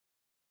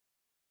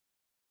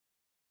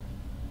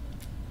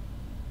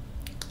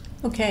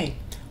Okay,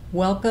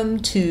 welcome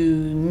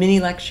to mini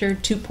lecture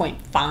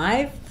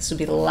 2.5. This will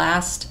be the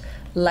last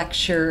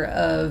lecture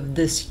of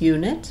this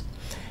unit.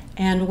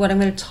 And what I'm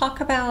going to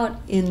talk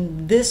about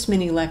in this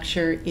mini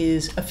lecture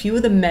is a few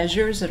of the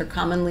measures that are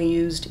commonly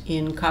used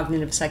in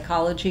cognitive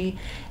psychology.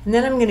 And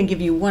then I'm going to give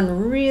you one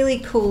really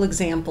cool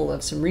example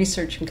of some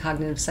research in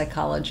cognitive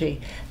psychology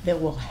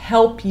that will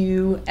help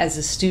you as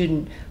a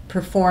student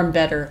perform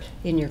better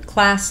in your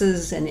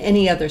classes and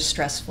any other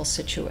stressful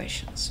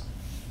situations.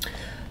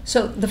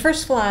 So the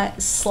first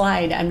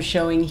slide I'm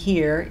showing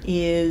here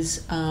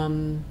is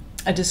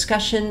a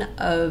discussion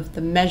of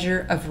the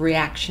measure of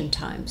reaction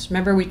times.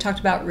 Remember, we talked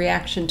about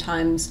reaction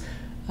times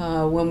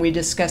when we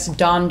discussed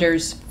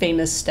Donder's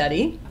famous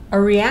study. A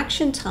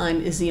reaction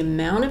time is the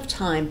amount of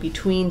time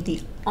between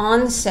the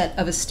onset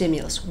of a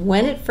stimulus,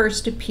 when it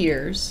first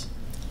appears,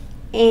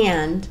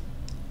 and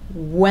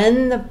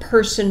when the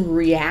person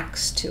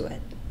reacts to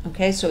it.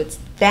 Okay, so it's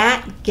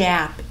that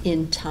gap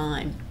in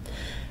time.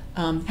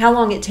 How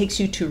long it takes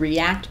you to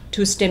react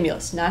to a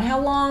stimulus, not how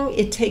long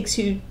it takes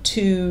you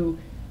to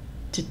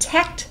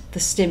detect the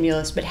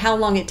stimulus, but how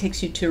long it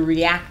takes you to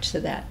react to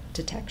that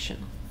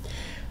detection.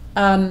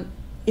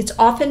 It's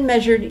often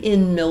measured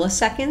in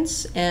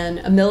milliseconds, and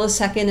a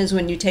millisecond is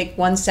when you take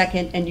 1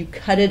 second and you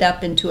cut it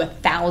up into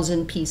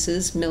 1,000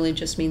 pieces. Milli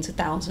just means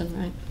 1,000,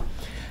 right?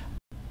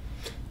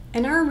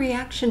 And our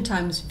reaction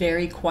times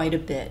vary quite a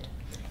bit.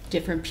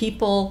 Different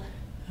people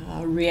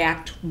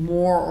react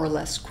more or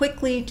less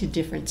quickly to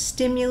different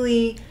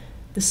stimuli.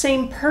 The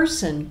same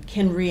person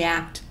can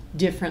react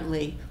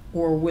differently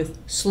or with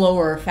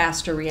slower or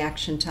faster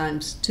reaction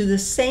times to the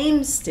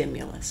same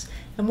stimulus.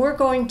 And we're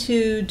going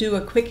to do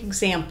a quick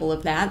example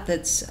of that.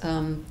 That's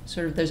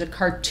there's a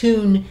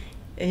cartoon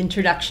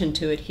introduction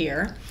to it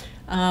here.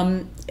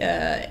 I'm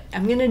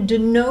going to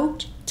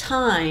denote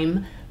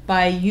time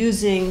by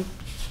using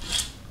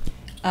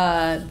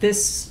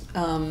this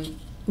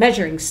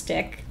measuring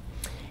stick.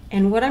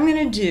 And what I'm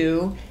going to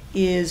do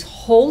is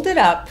hold it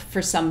up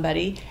for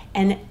somebody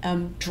and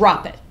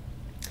drop it.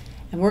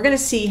 And we're going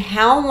to see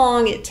how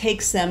long it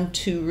takes them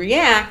to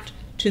react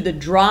to the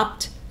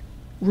dropped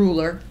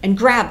ruler and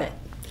grab it.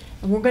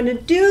 And we're going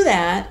to do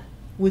that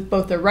with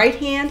both the right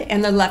hand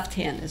and the left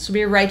hand. This will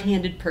be a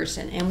right-handed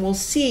person. And we'll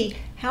see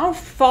how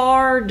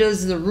far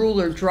does the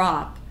ruler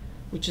drop,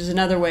 which is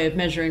another way of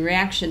measuring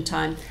reaction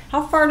time.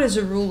 How far does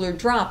a ruler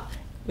drop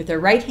with their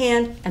right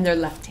hand and their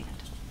left hand?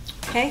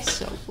 Okay,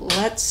 so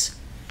let's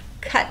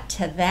cut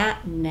to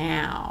that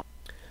now.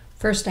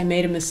 First, I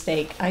made a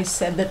mistake. I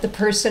said that the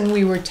person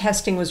we were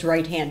testing was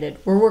right-handed.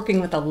 We're working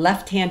with a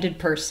left-handed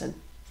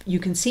person. You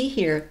can see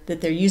here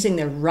that they're using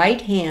their right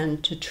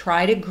hand to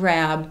try to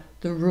grab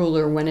the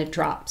ruler when it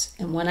drops.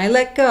 And when I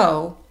let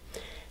go,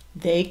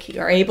 they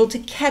are able to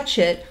catch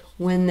it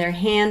when their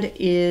hand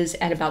is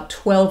at about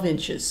 12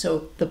 inches.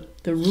 So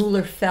the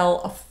ruler fell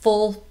a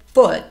full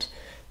foot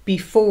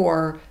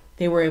before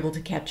they were able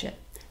to catch it.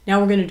 Now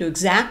we're going to do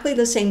exactly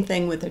the same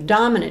thing with their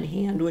dominant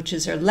hand, which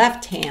is their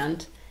left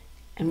hand.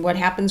 And what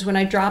happens when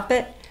I drop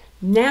it?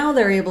 Now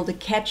they're able to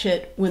catch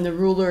it when the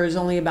ruler is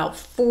only about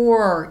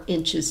 4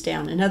 inches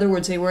down. In other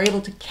words, they were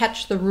able to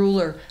catch the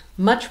ruler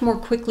much more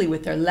quickly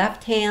with their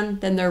left hand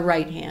than their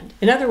right hand.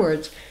 In other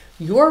words,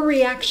 your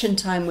reaction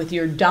time with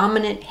your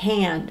dominant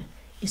hand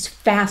is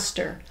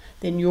faster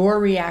than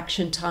your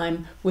reaction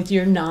time with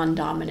your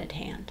non-dominant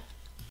hand.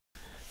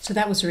 So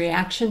that was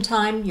reaction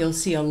time. You'll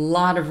see a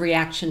lot of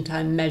reaction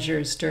time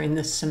measures during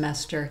this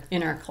semester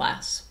in our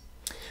class.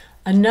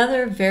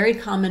 Another very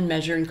common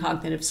measure in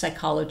cognitive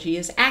psychology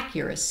is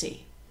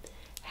accuracy.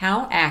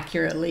 How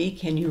accurately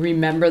can you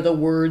remember the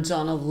words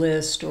on a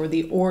list or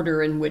the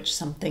order in which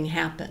something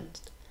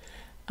happened?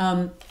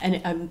 And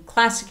a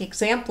classic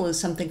example is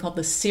something called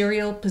the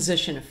serial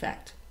position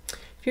effect.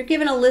 If you're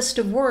given a list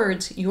of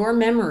words, your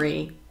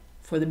memory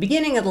for the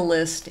beginning of the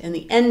list and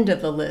the end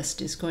of the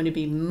list is going to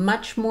be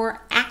much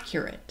more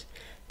accurate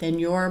than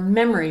your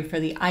memory for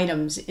the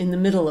items in the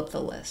middle of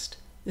the list.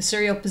 The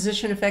serial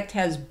position effect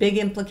has big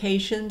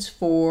implications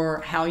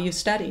for how you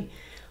study.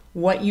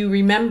 What you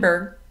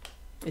remember,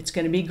 it's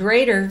going to be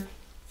greater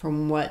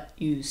from what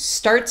you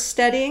start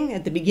studying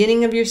at the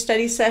beginning of your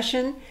study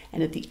session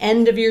and at the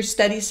end of your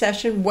study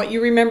session. What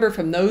you remember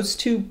from those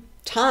two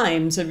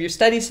times of your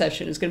study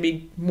session is going to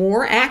be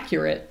more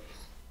accurate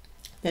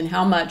than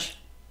how much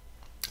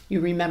you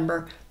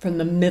remember from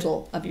the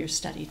middle of your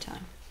study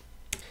time.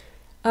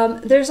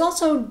 There's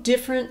also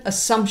different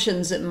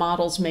assumptions that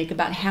models make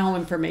about how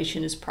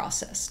information is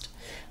processed.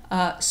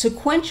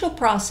 Sequential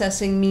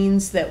processing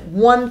means that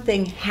one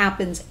thing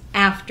happens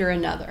after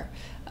another.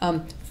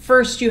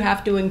 First you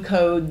have to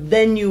encode,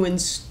 then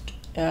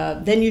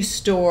you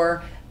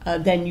store,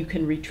 then you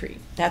can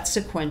retrieve. That's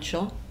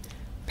sequential.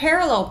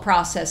 Parallel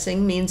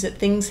processing means that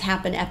things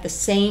happen at the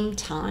same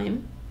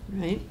time,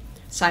 right?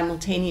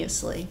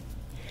 Simultaneously.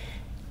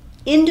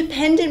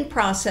 Independent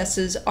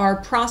processes are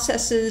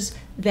processes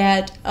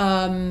that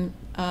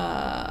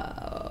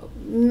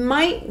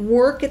might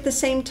work at the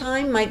same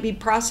time, might be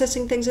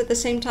processing things at the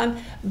same time,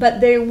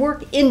 but they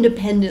work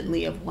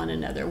independently of one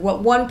another. What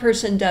one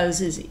person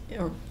does is,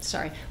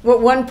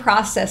 what one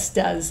process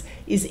does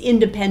is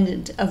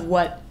independent of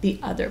what the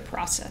other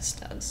process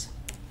does.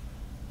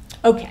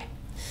 Okay, I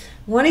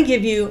want to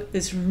give you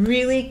this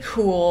really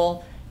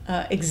cool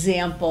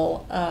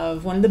example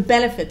of one of the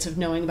benefits of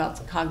knowing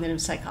about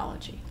cognitive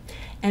psychology.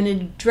 And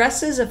it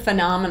addresses a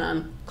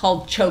phenomenon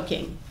called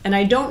choking. And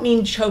I don't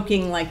mean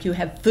choking like you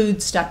have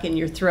food stuck in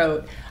your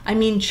throat. I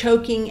mean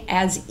choking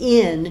as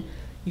in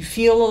you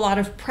feel a lot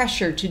of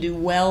pressure to do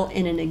well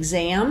in an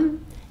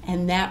exam,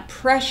 and that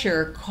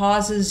pressure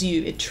causes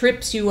you, it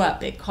trips you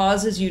up. It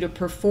causes you to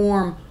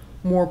perform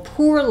more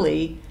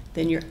poorly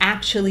than you're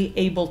actually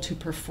able to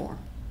perform,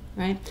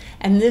 right?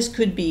 And this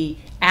could be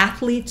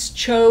athletes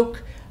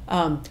choke,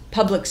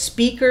 public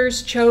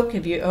speakers choke.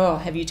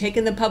 Have you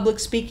taken the public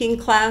speaking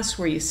class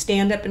where you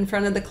stand up in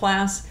front of the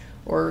class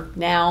or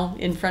now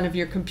in front of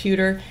your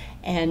computer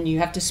and you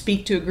have to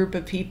speak to a group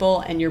of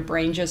people and your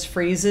brain just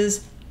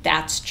freezes?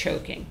 That's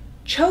choking.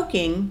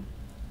 Choking,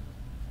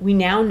 we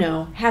now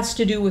know, has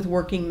to do with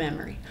working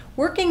memory.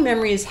 Working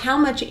memory is how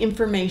much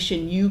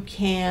information you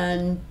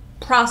can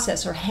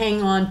process or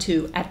hang on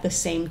to at the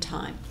same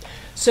time.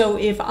 So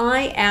if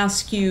I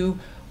ask you,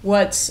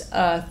 what's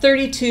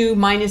 32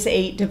 minus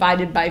 8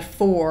 divided by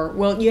 4?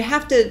 Well, you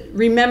have to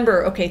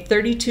remember, okay,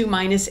 32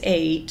 minus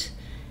 8,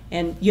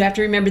 and you have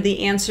to remember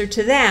the answer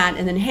to that,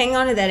 and then hang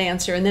on to that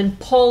answer, and then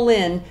pull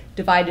in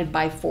divided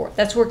by 4.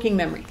 That's working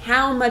memory.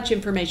 How much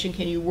information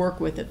can you work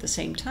with at the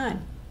same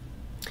time?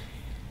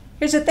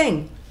 Here's the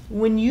thing.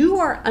 When you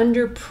are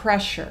under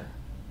pressure,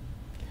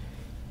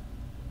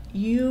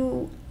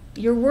 your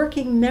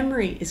working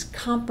memory is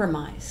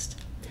compromised.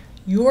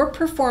 Your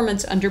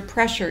performance under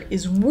pressure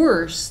is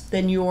worse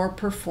than your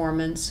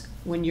performance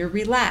when you're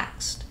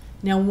relaxed.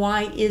 Now,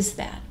 why is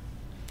that?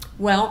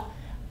 Well,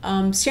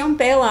 Sian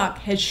Beilock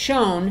has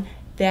shown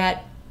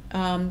that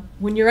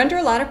when you're under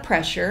a lot of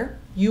pressure,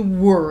 you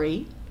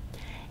worry,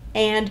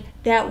 and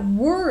that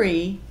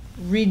worry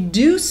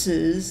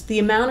reduces the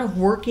amount of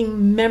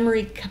working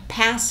memory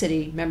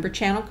capacity, remember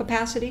channel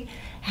capacity?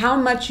 How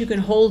much you can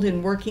hold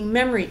in working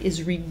memory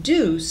is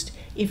reduced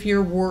if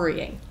you're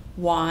worrying.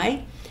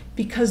 Why?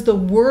 Because the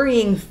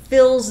worrying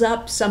fills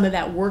up some of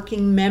that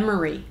working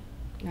memory,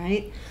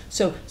 right?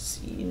 So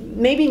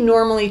maybe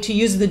normally, to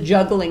use the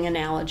juggling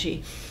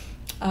analogy,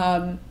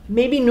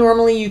 maybe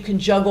normally you can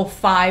juggle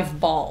 5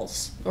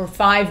 balls or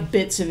 5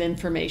 bits of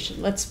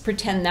information. Let's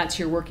pretend that's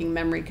your working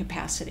memory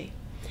capacity.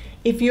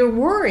 If you're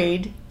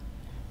worried,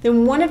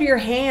 then one of your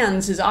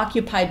hands is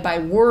occupied by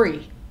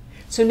worry.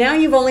 So now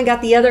you've only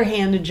got the other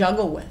hand to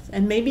juggle with,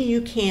 and maybe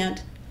you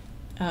can't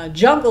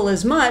juggle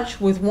as much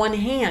with one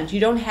hand.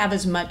 You don't have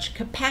as much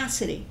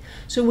capacity.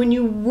 So when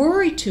you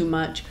worry too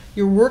much,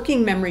 your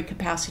working memory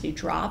capacity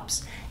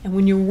drops. And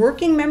when your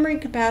working memory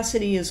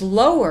capacity is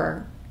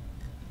lower,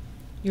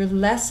 you're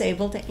less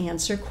able to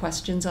answer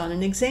questions on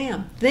an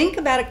exam. Think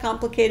about a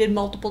complicated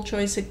multiple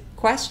choice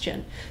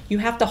question. You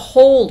have to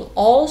hold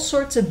all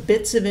sorts of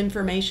bits of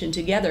information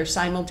together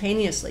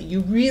simultaneously. You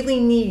really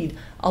need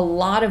a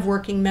lot of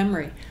working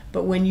memory.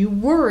 But when you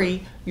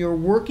worry, your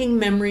working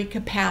memory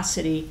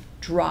capacity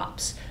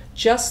drops.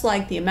 Just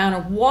like the amount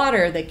of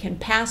water that can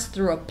pass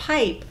through a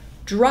pipe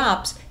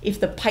drops if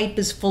the pipe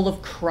is full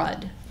of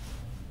crud.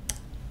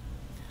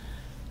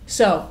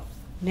 So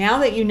now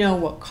that you know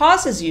what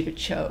causes you to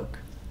choke,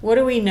 what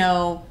do we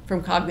know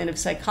from cognitive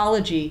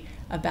psychology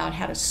about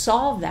how to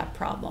solve that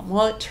problem?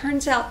 Well, it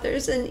turns out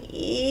there's an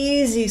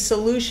easy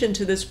solution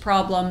to this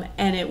problem,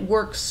 and it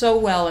works so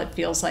well it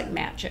feels like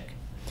magic.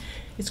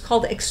 It's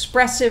called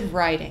expressive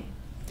writing.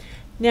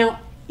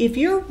 Now, if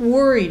you're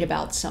worried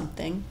about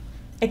something,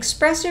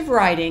 expressive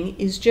writing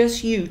is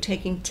just you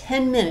taking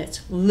 10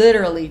 minutes,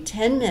 literally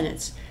 10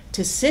 minutes,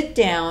 to sit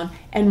down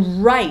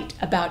and write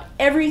about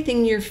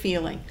everything you're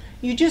feeling.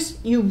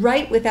 You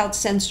write without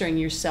censoring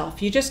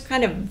yourself. You just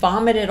kind of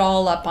vomit it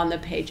all up on the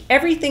page.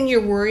 Everything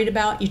you're worried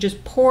about, you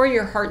just pour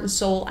your heart and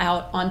soul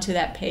out onto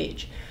that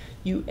page.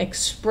 You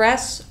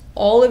express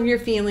all of your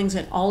feelings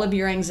and all of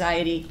your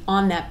anxiety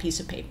on that piece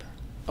of paper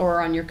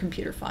or on your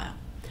computer file.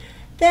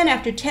 Then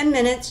after 10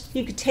 minutes,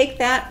 you could take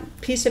that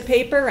piece of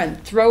paper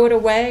and throw it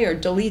away or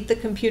delete the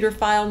computer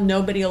file.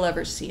 Nobody will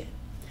ever see it.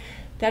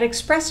 That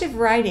expressive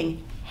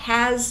writing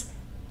has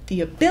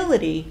the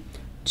ability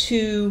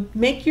to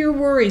make your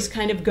worries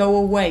kind of go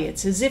away.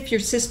 It's as if your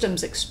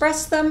systems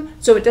express them,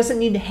 so it doesn't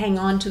need to hang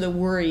on to the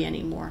worry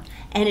anymore.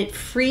 And it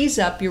frees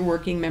up your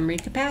working memory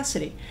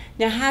capacity.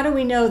 Now, how do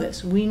we know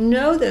this? We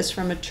know this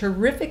from a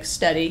terrific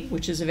study,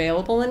 which is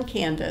available in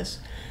Canvas,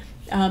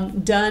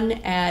 done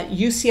at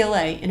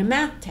UCLA in a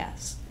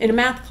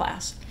math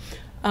class.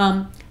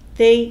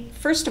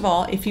 First of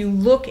all, if you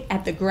look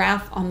at the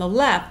graph on the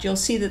left, you'll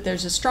see that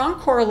there's a strong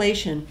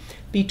correlation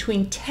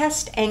between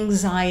test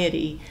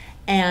anxiety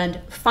and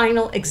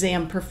final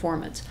exam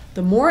performance.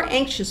 The more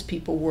anxious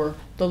people were,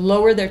 the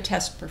lower their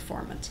test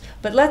performance.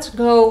 But let's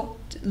go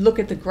look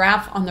at the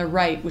graph on the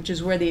right, which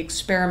is where the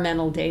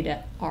experimental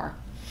data are.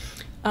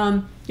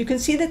 you can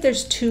see that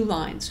there's two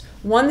lines.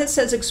 One that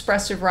says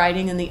expressive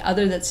writing and the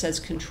other that says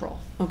control.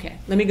 Okay,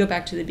 let me go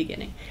back to the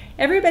beginning.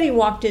 Everybody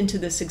walked into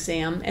this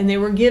exam and they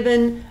were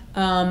given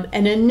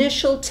an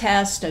initial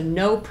test, a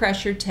no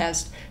pressure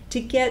test, to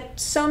get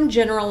some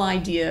general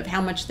idea of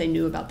how much they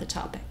knew about the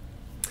topic.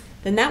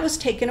 Then that was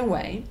taken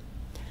away.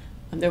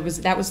 That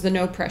was the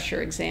no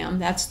pressure exam.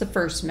 That's the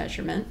first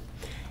measurement.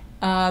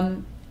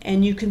 And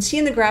you can see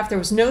in the graph there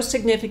was no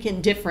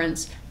significant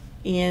difference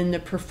in the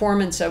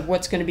performance of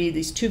what's going to be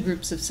these two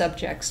groups of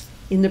subjects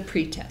in the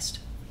pretest.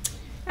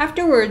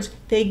 Afterwards,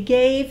 they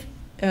gave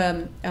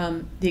the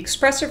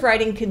expressive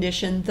writing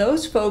condition.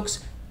 Those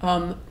folks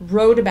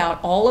wrote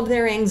about all of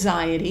their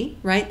anxiety,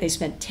 right? They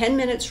spent 10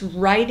 minutes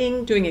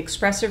writing, doing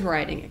expressive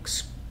writing,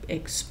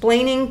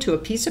 explaining to a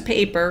piece of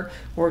paper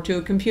or to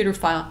a computer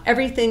file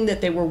everything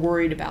that they were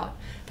worried about.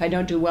 If I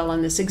don't do well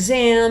on this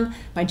exam,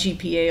 my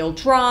GPA will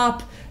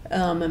drop,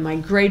 and my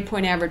grade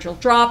point average will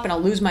drop, and I'll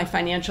lose my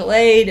financial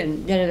aid,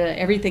 and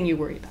everything you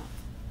worry about.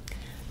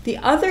 The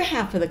other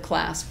half of the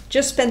class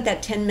just spent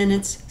that 10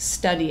 minutes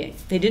studying.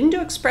 They didn't do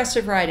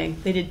expressive writing.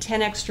 They did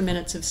 10 extra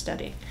minutes of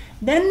studying.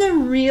 Then the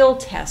real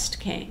test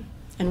came.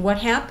 And what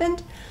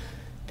happened?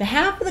 The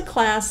half of the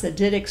class that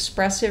did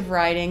expressive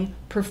writing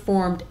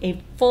performed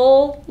a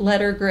full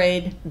letter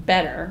grade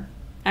better,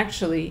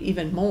 actually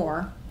even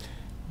more,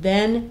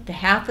 than the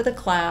half of the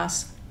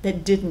class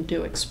that didn't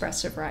do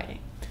expressive writing.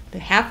 The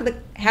half of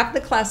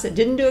the class that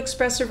didn't do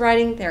expressive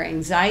writing, their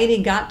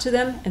anxiety got to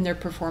them and their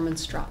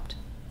performance dropped.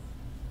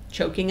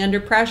 Choking under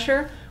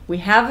pressure, we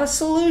have a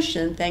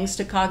solution thanks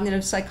to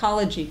cognitive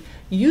psychology.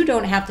 You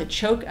don't have to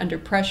choke under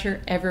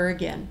pressure ever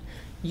again.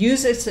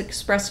 Use this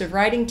expressive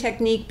writing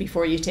technique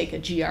before you take a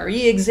GRE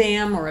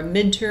exam or a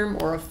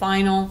midterm or a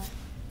final,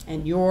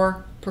 and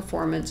your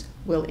performance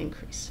will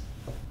increase.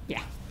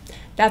 Yeah,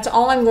 that's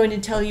all I'm going to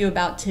tell you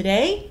about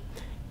today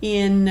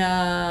in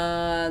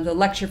the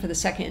lecture for the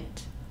second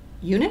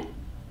unit.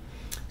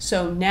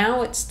 So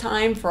now it's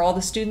time for all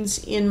the students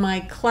in my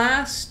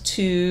class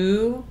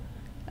to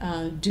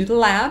do the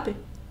lab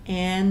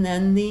and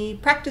then the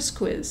practice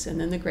quiz and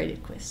then the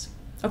graded quiz.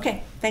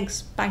 Okay,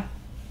 thanks. Bye.